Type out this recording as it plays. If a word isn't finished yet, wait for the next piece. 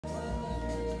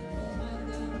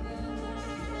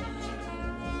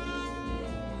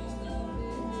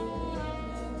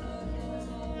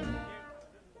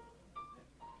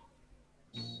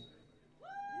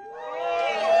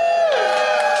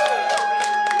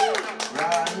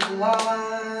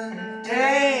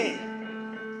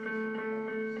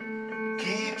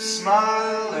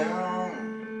smiling.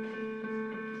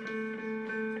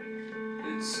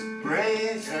 It's a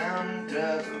brave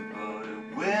endeavor, but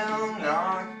it will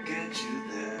not get you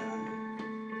there.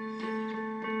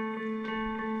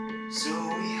 So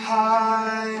we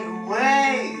hide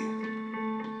away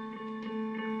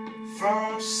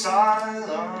from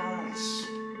silence.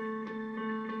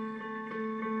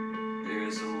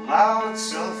 There's a loud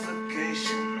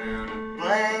suffocation in a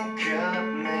blanket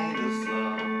made of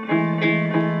love.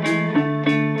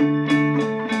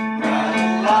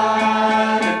 Bright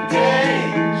light of day,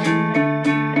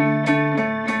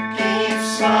 keep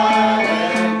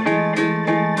smiling.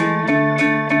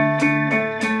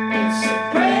 It's a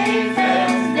brave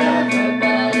endeavor,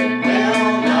 but it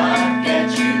will not get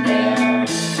you there.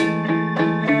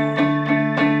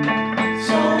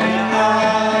 So we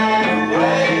hide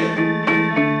away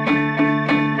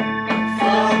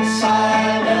from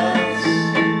silence.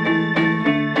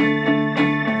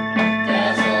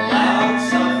 There's a loud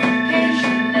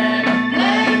suffocation and a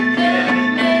blanket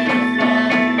made of love.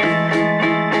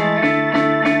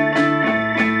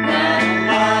 Bright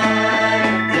light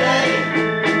of day,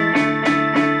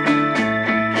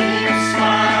 keep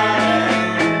smiling.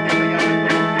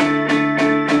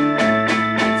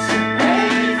 It's a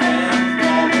brave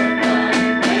endeavor, but it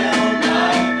will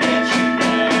not get you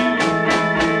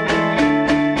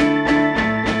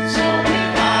there. So we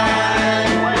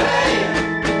hide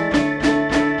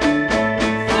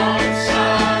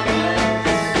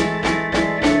away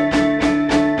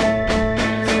from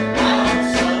silence.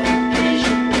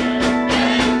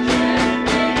 There's a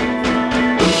loud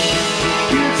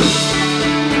suffocation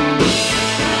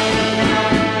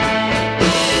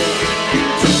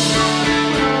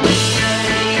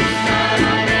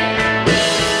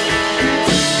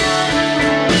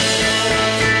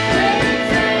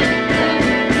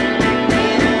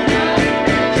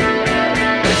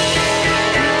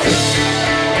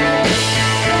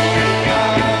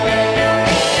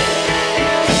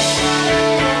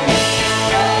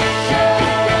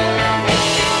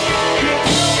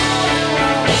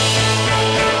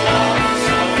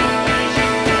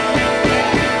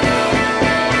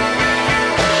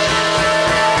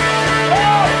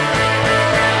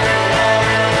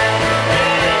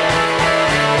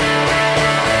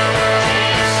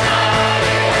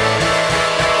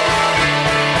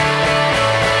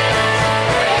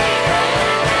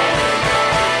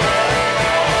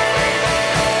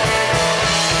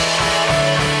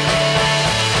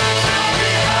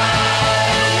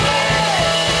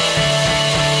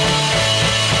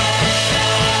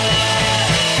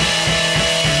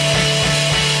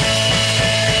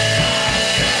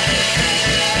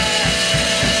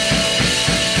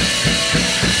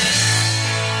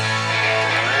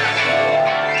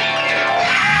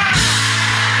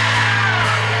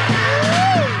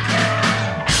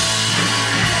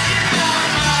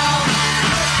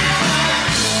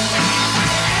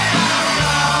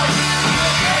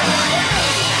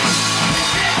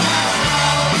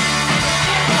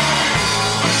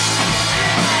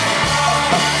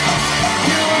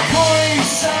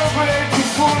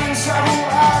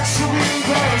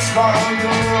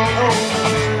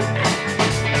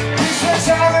blanket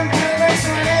made of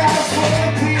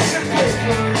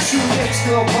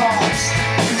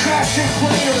crashing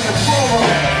clear in the floor.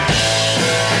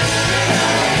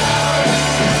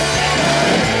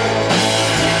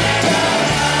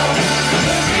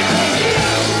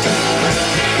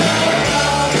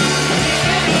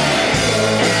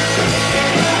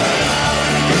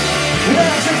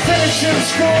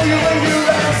 School, you linger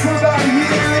around for about a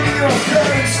year, and your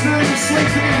parents still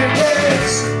sleeping in your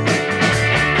beds.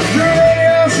 Your lady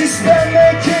else you spend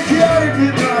that kick you out at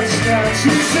midnight snacks.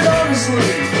 You should honestly be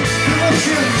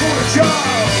looking for a job.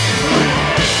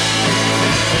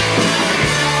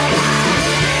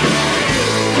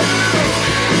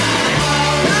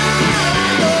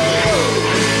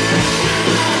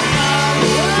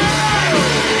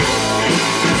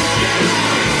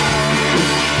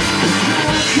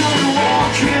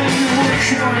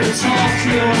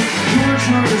 Talking,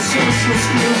 working on your social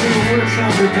skills and working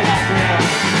on your background,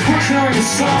 working on your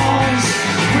songs,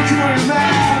 working on your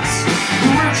maths,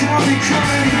 working on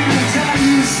becoming who your dad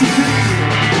used to be.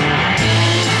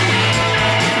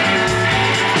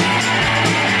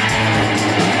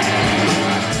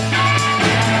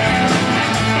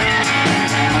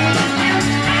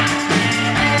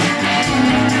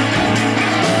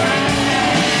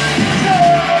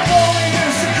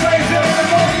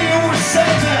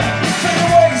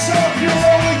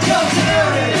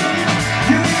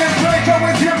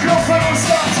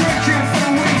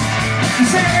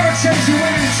 Change your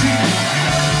energy.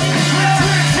 3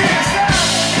 cheers now.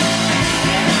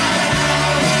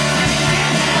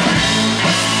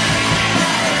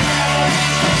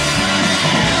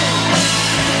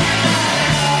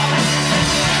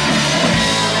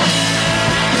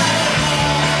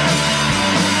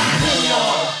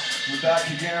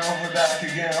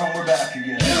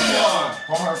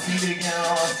 On our feet again, on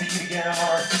our feet again, on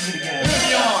our feet again. Here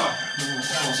we are. We're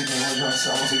ourselves again, we're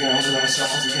ourselves again, we're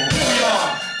ourselves again. Here we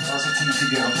are. Positive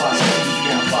again, positive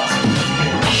again, positive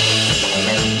again.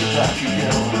 Back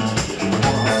again.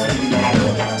 On our feet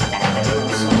again. We're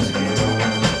ourselves again.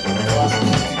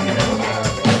 Positive again. On our feet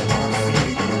again.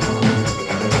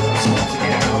 We're ourselves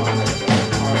again. On our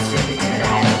feet again.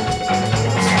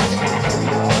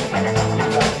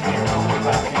 We're back again, we're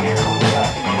back again, we're back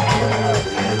again.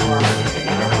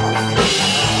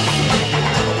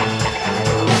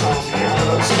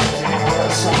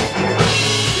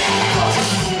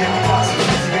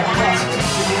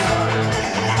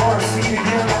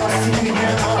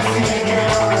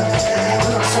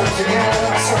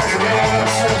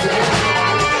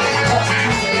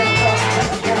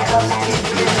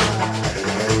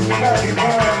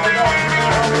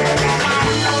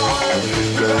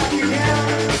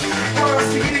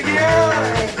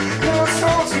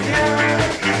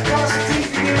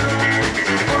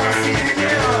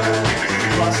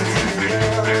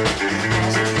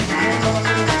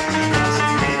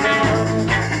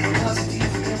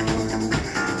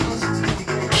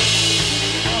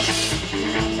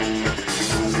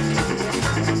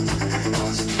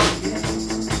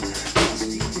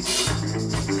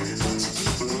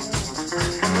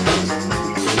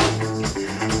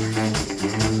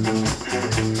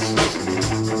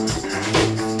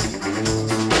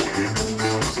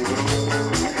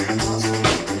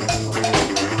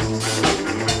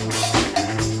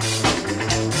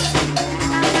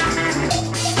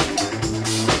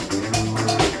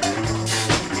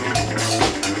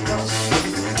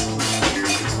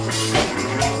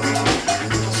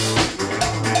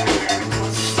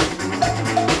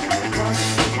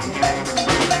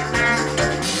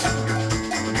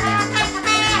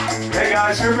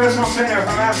 Your personal singer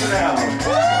from Amsterdam.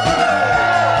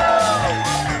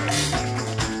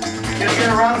 Can you get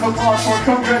a round of applause for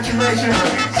congratulations?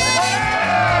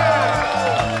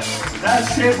 That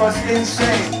shit was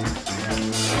insane.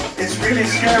 It's really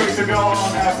scary to go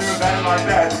on after a band like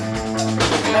that.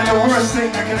 And the worst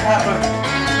thing that can happen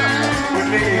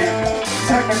would be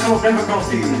technical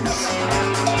difficulties.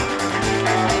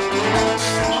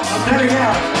 But then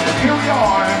again, here we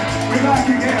are. We're back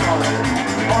again.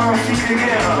 On our feet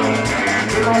again,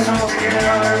 with ourselves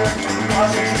again,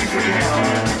 positive again.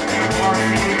 On our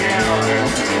feet again,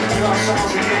 with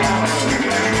ourselves again, on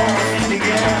our feet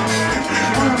again,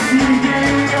 on our feet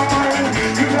again,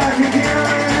 we're back again,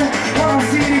 on our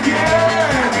feet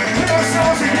again, with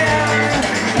ourselves again,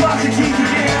 positive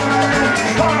again,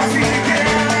 on our feet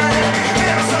again, with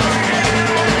ourselves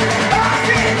again, on our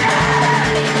feet again.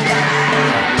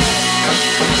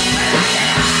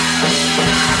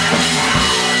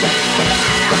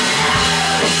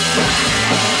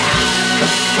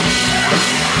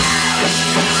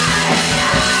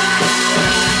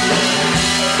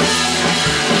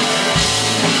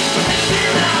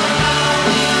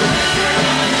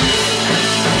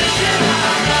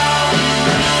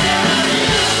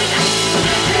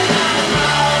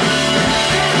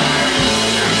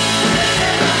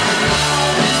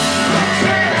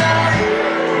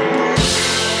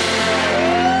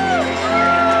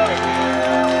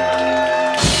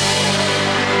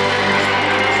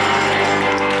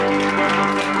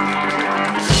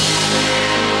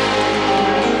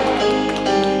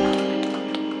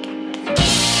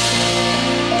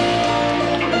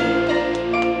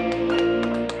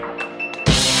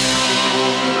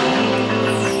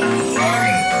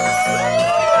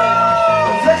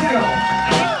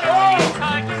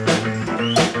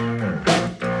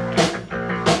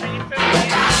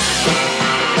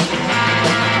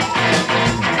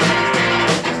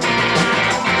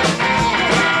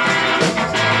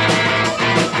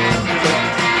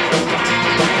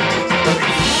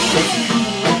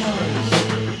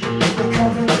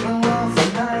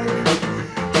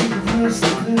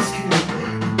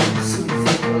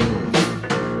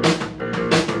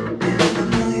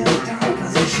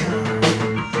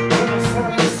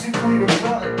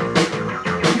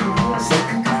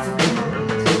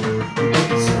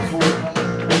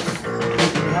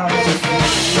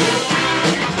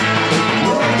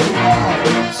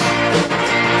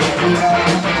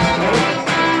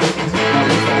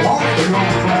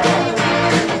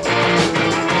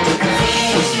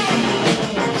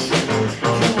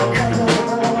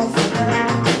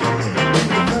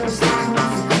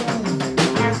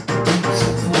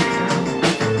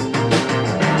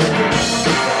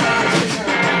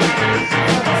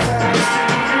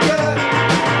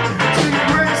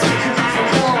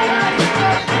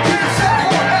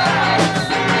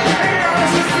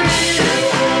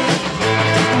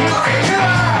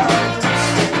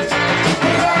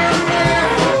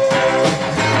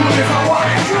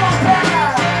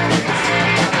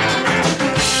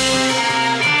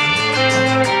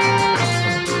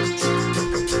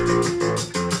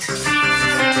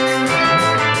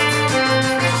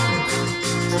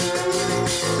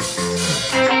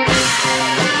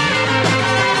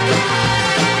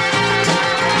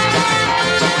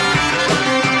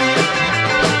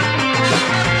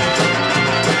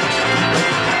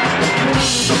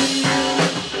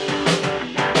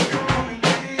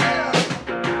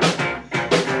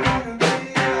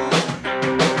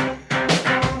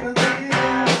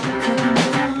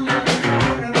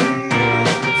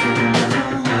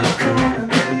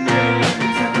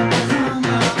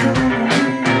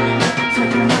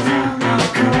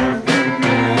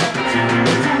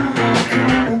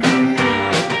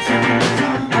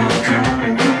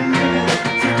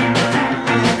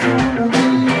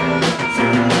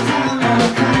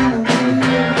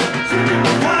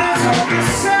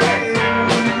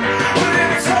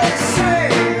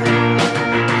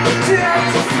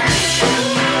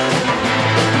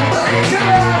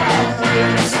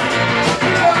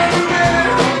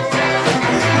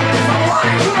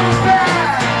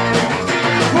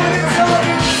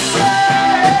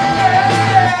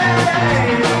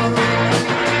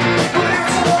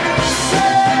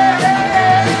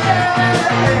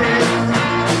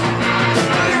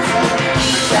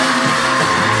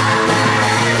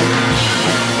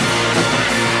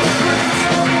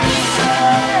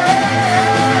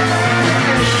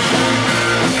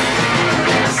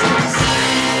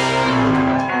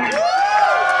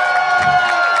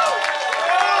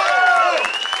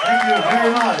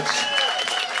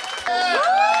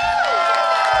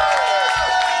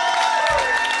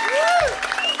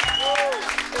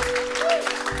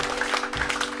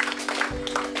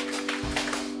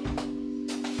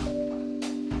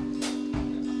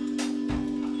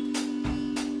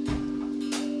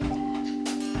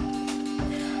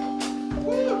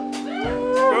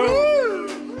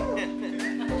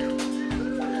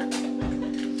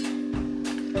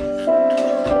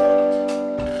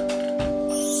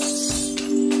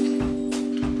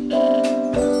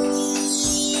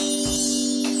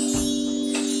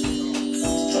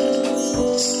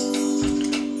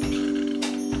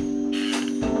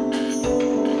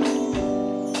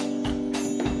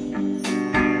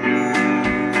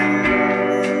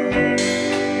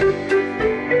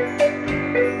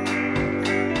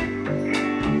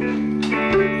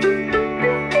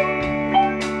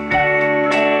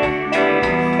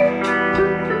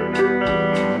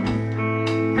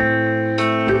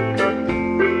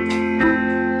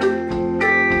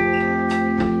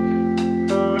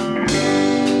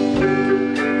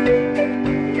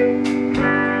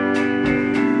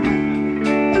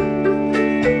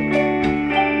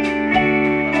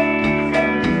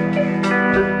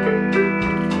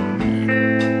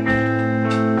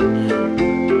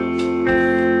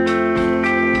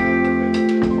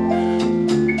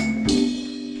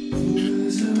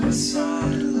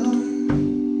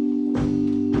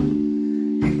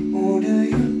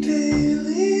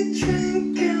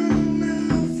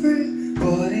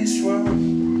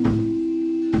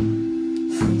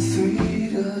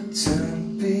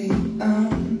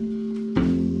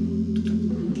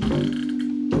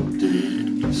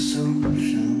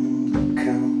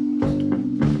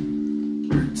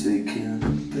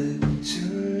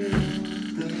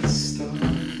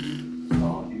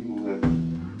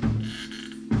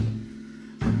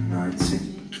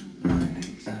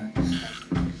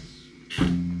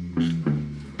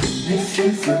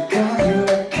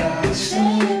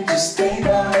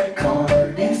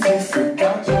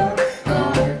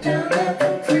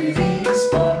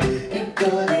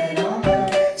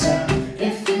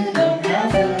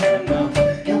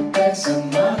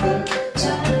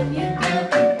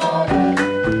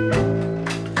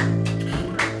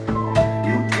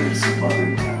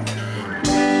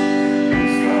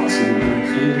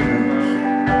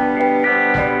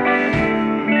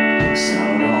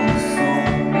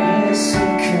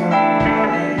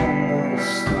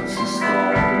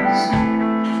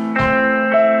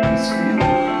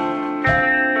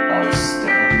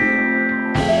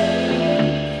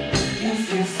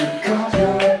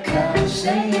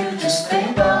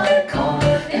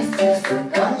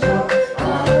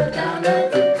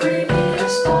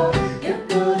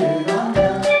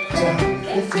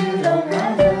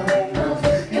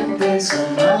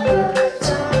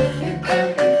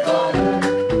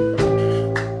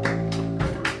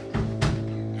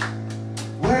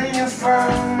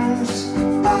 friends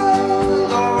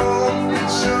along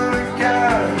each other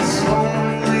gets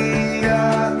lonely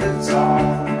at the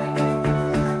top.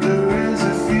 There is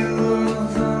a few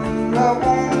of them that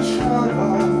won't shut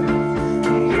up,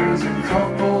 and there's a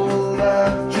couple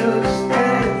that just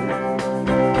did.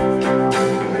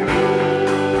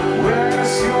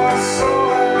 Where's your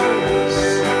solace?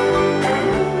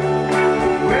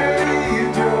 Where do you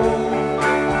go?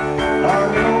 I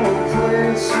know a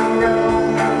place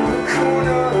around the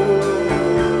corner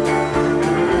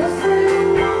where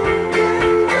everyone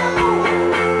can go.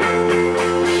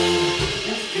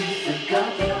 If you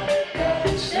forgot your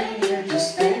badge, then you just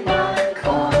stay my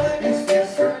car. If you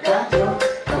forgot your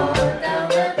card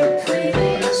down at the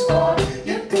previous bar,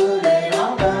 you put it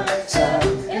on the tab.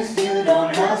 If you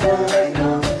don't have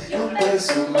enough, you'll pay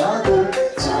some other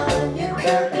time. You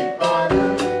can't be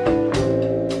bothered,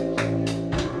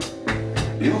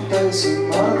 you'll pay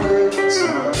some other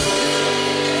time.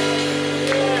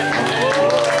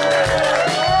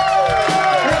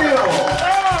 Thank you.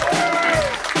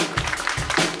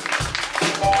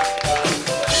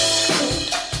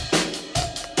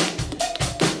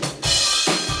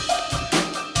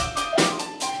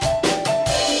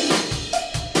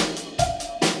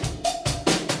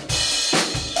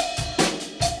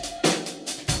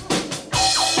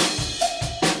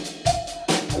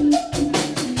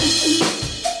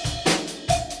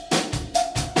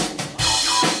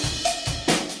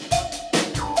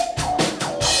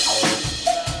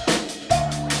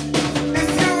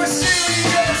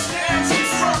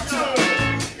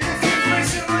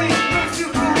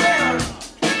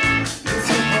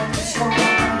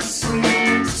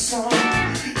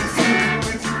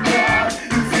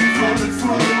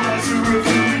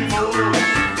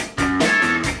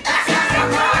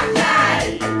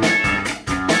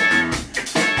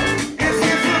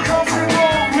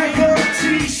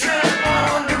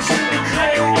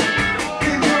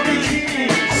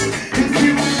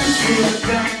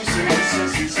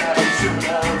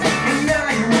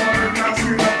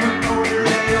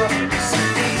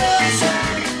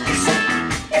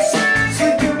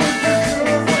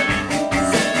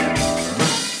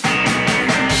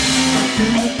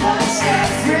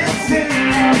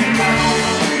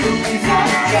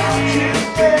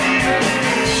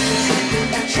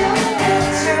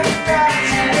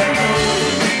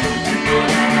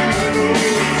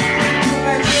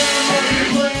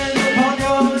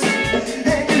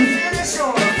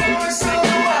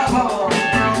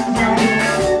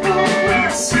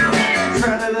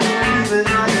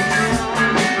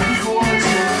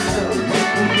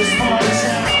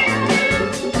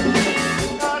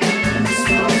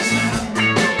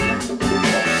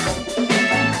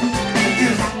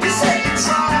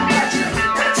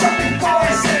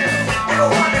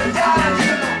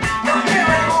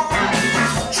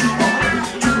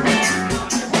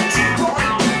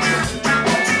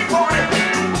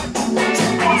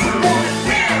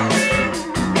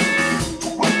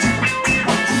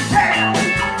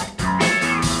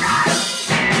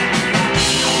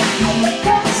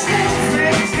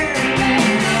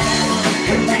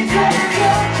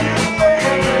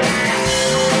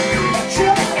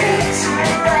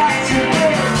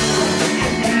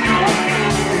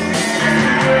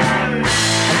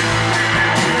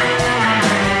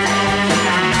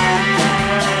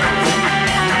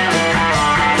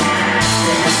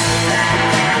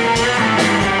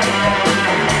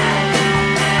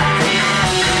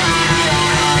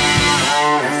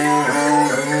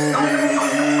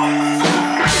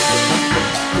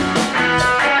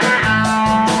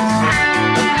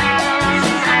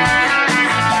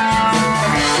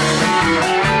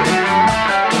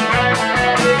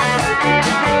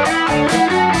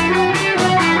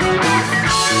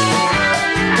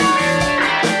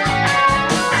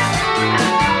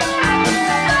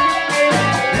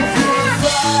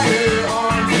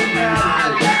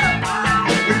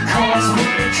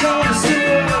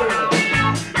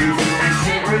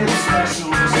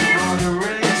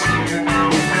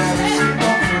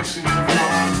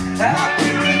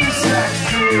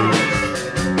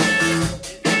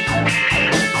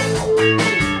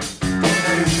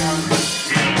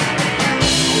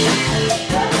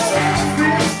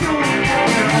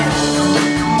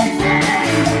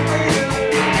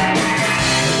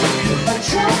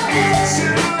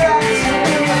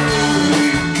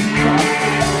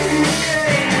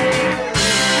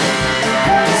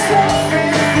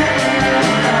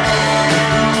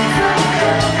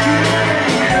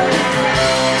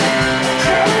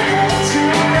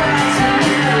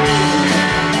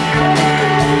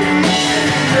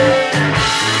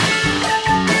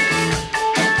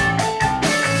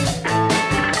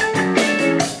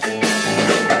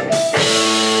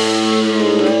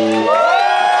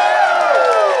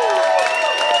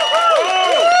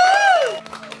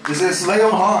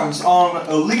 Leon Harms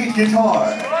on lead guitar.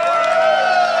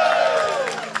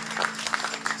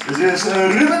 This is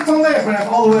Ruben van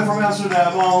Leegweg, all the way from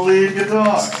Amsterdam on lead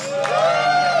guitar.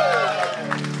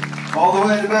 All the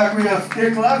way in the back we have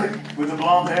Kik Lavik with the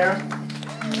blonde hair.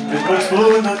 It looks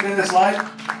blue in this light.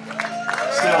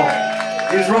 Still,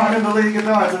 he's rocking the lead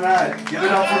guitar tonight. Give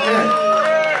it up for Kik.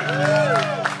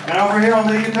 And over here on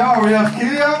the guitar we have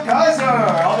Kilian Kaiser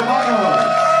on the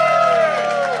bongos.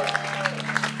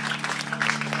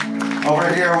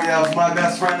 Over here we have my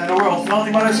best friend in the world,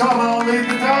 nothing but a shovel on lead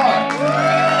guitar.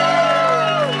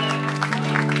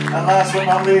 And last but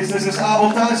not least, this is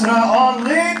Abel Tuisner on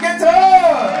lead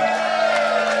guitar.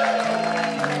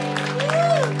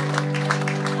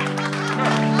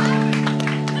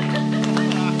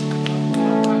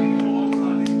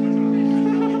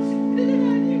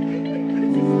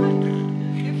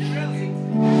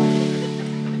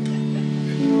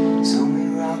 Tell me,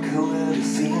 Rocco, where the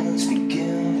feelings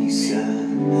begin, he said,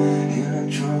 in a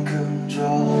drunken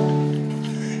draw.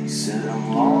 He said,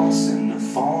 I'm lost in the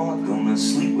fog, gonna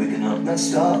sleep, waking up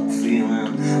messed up,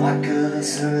 feeling like a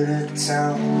deserted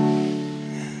town.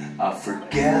 I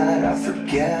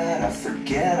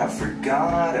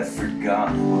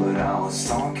forgot what I was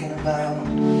talking about.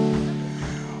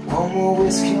 One more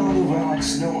whiskey on the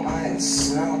rocks, no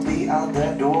ice, and I'll be out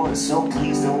that door. So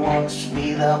please don't watch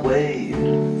me that way,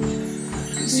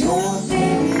 'cause your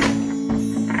baby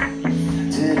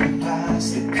didn't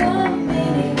pass the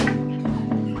committee.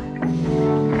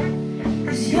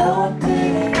 'Cause your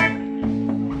baby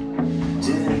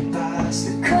didn't pass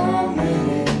the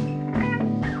committee.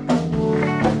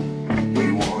 He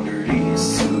wandered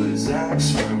east to his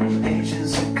ex from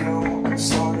ages ago and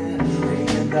started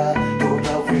ringing that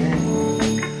doorbell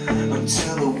ring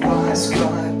until the wise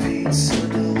guy pizza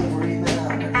delivery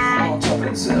man walked up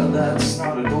and said, that's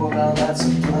not a doorbell, that's a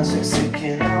plastic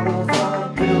sticking out of a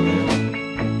building.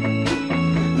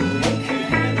 They could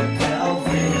hear the bell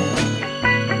ring.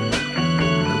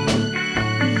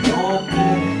 Your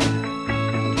baby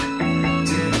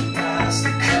didn't pass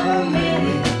the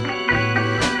committee.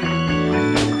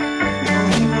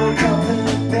 You woke up in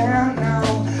the band now,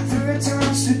 3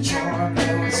 times to join.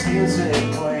 There was music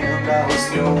playing that was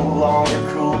no longer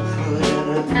cool. Put in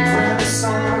a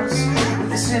Renaissance with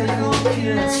the cynical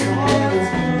kids from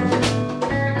Liverpool.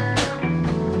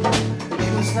 He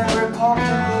was never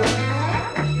popular,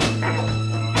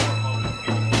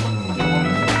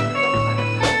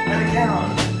 and again,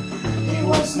 he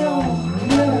was no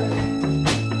nerd.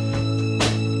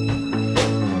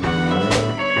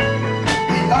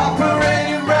 He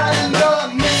operated right in the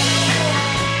middle.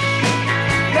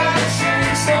 That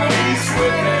changed on his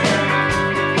way.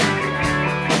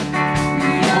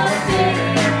 Your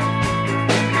baby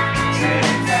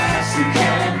didn't pass the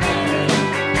game.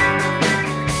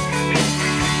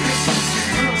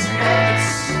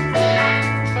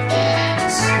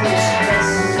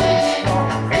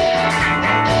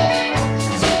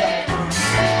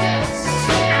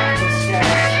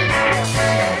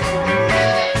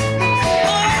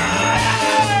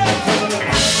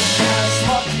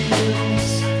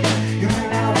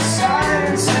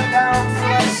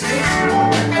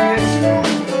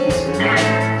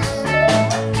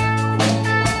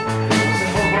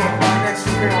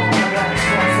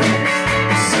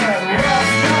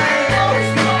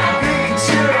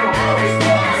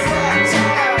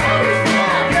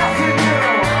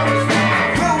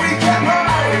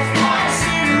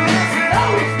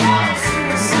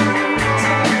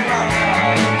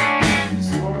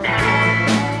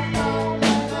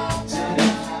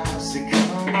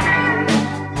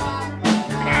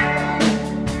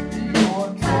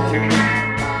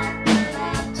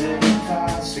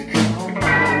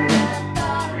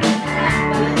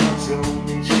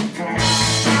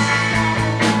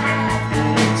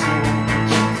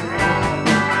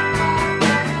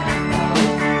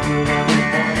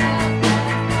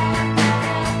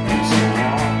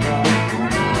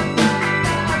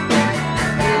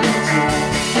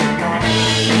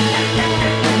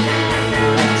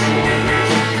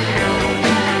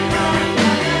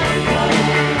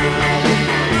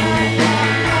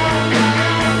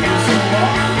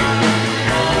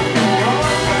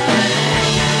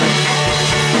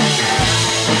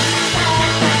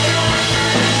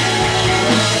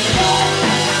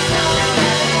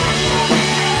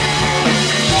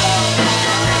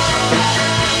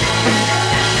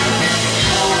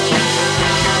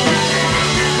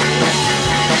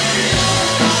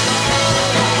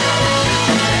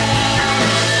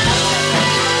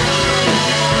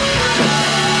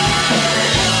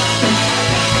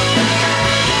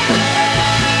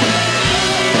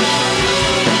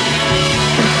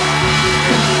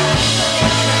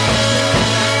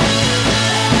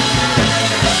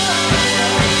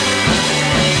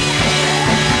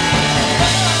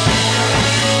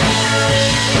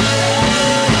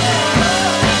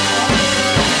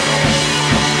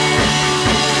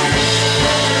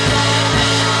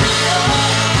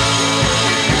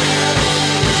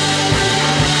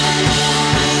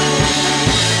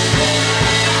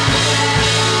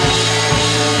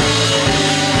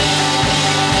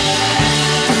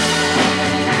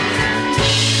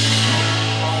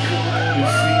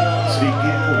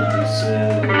 begin, he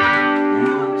said, in a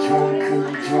drunken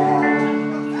drawl.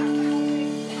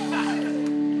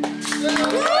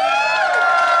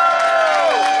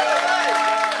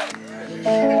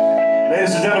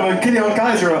 Ladies and gentlemen, Gideon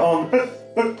Keizer on...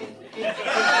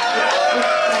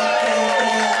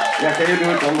 Yeah, can you do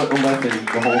it on that thing,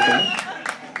 the whole thing?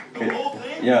 The whole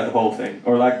thing? Yeah, the whole thing.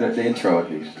 Or like the intro at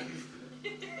least.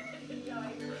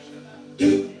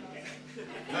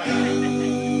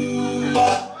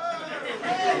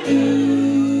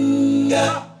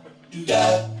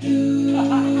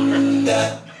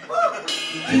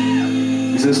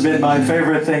 This has been my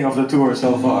favorite thing of the tour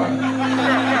so far.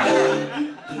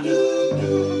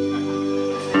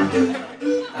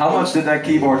 How much did that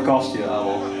keyboard cost you,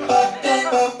 Owl?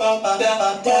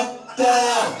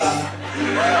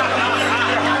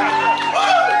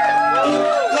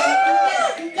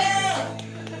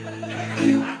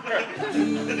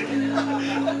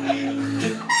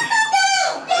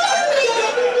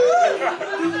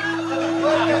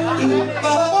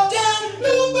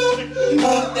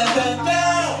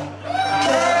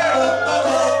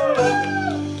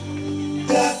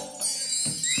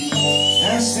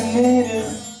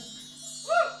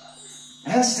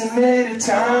 Estimated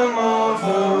time of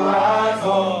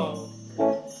arrival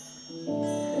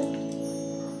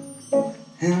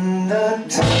in the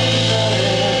time that it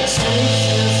takes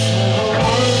us for the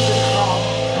one to call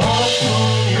up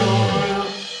from your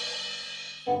roof.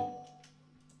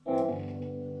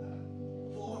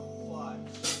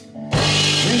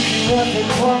 Drinking up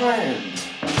and wine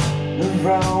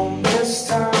around this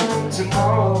time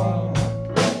tomorrow.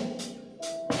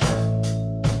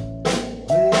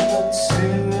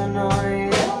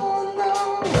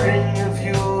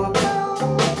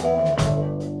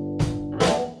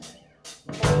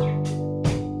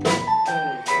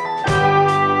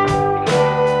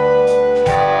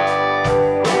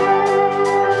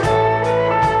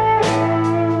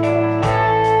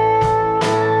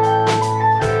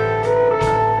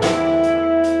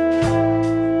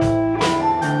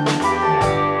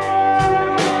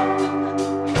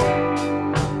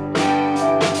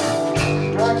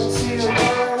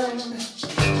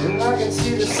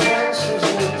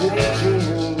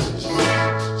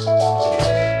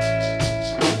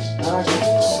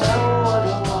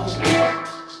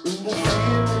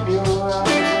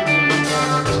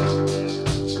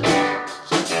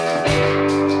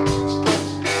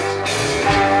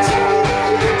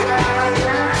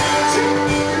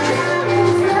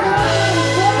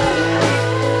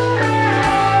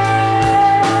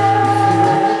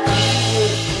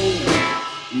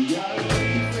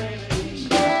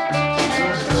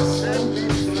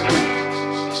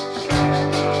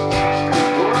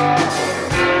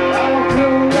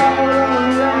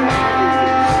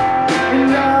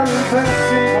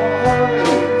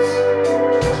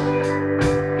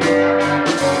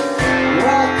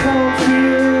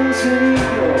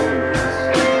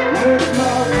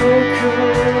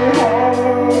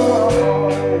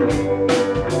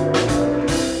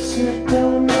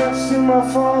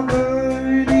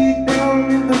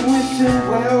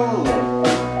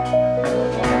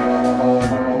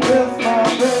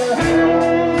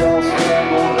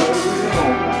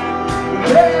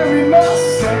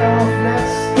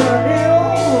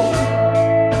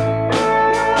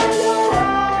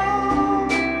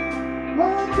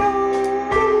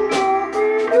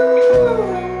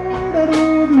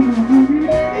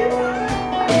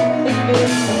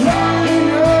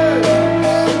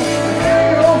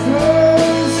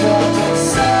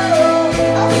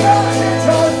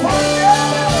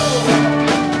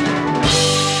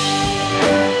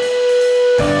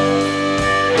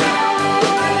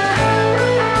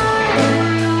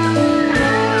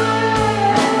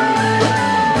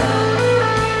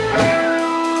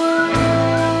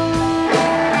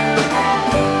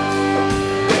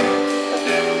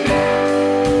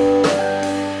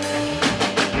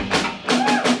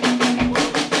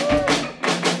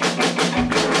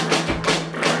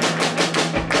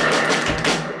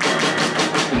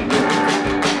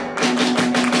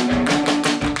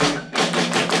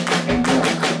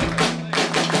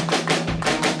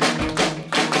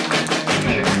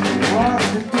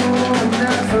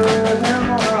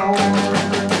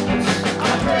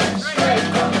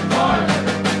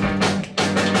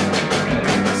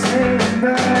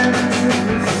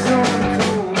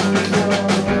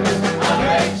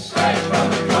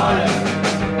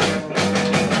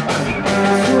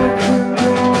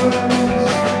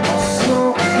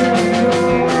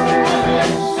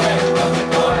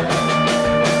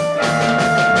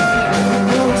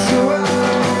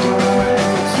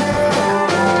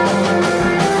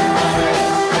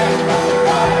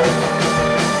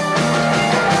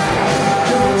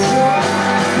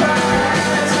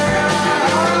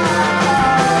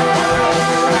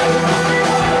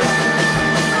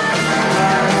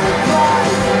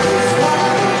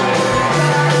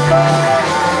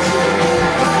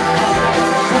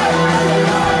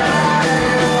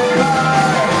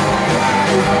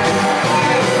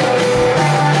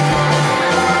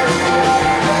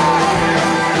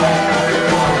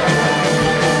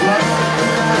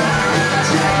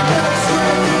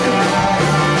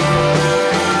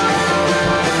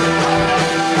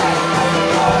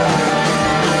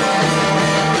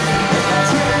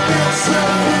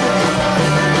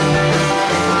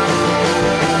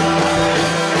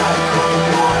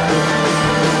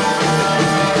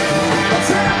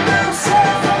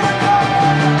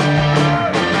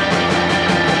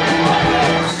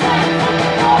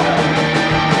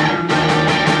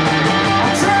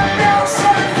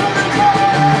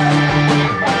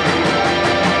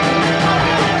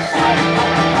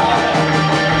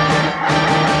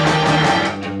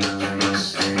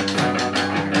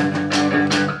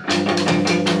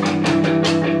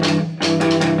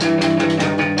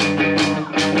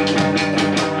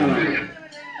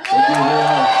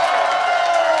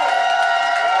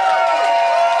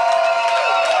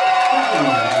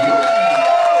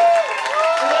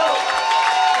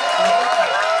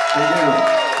 Thank you.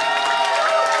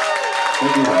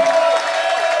 Thank you.